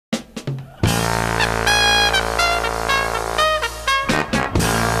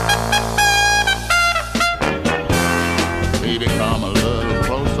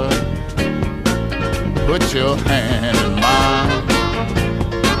your hand in mine.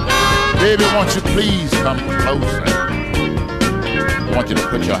 Baby, won't you please come closer? I want you to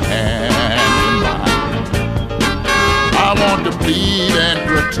put your hand in mine. I want to plead and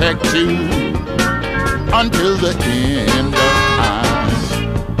protect you until the end of time.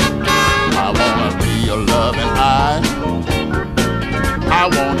 I want to be your loving eyes. I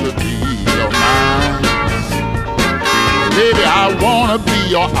want to be your mind. Baby, I want to be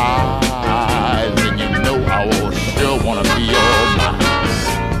your eyes, and you know I will sure want to be your mind.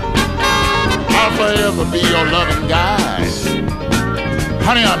 I'll forever be your loving guide,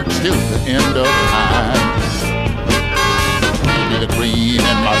 honey, until the end of time. You could be the cream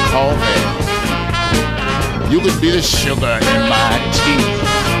in my coffee. You could be the sugar in my tea.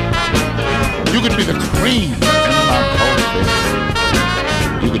 You could be the cream in my coffee.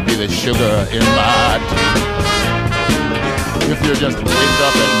 You could be the sugar in my tea. If you just wake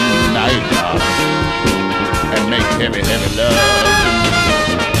up at night, darling, and make heavy, heavy love to me.